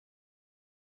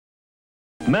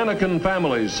Mannequin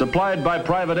families supplied by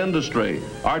private industry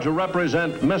are to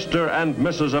represent Mr. and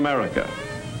Mrs. America.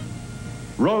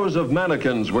 Rows of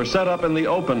mannequins were set up in the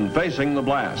open facing the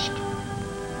blast.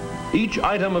 Each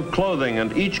item of clothing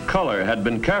and each color had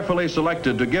been carefully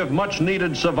selected to give much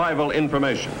needed survival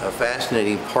information. A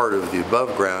fascinating part of the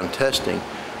above ground testing,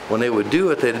 when they would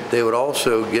do it, they would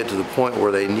also get to the point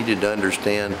where they needed to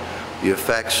understand the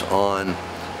effects on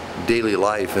daily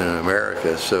life in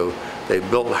America. So they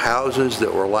built houses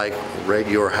that were like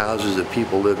regular houses that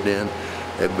people lived in.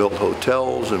 They built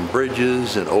hotels and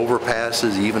bridges and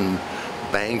overpasses, even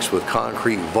banks with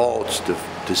concrete vaults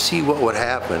to see what would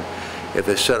happen if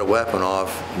they set a weapon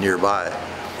off nearby.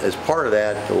 As part of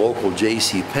that, the local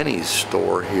JCPenney's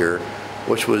store here,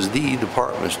 which was the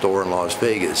department store in Las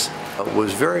Vegas,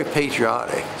 was very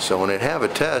patriotic. So when they'd have a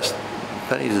test,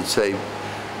 Penny's would say, "You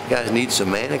guys need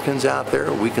some mannequins out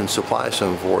there? We can supply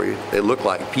some for you." They look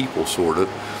like people, sort of.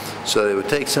 So they would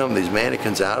take some of these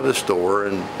mannequins out of the store,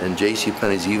 and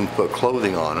JCPenney's even put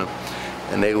clothing on them,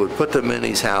 and they would put them in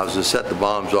these houses, set the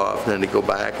bombs off, and then they'd go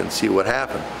back and see what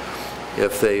happened.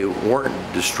 If they weren't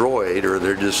destroyed or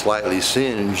they're just slightly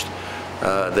singed,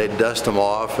 they'd dust them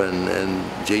off, and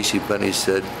JCPenney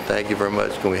said, "Thank you very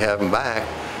much, can we have them back?"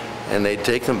 And they'd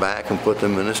take them back and put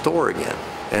them in the store again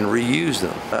and reuse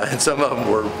them. And some of them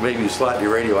were maybe slightly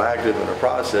radioactive in the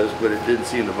process, but it didn't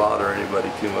seem to bother anybody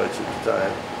too much at the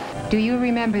time. Do you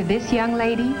remember this young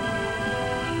lady?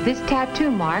 This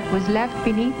tattoo mark was left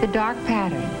beneath the dark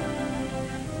pattern.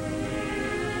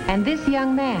 And this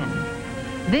young man,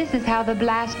 this is how the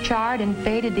blast charred and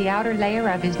faded the outer layer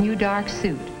of his new dark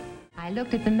suit. I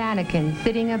looked at the mannequin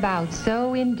sitting about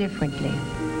so indifferently.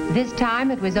 This time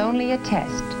it was only a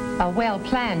test, a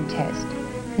well-planned test,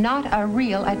 not a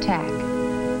real attack.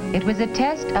 It was a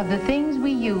test of the things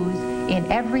we use in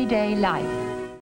everyday life.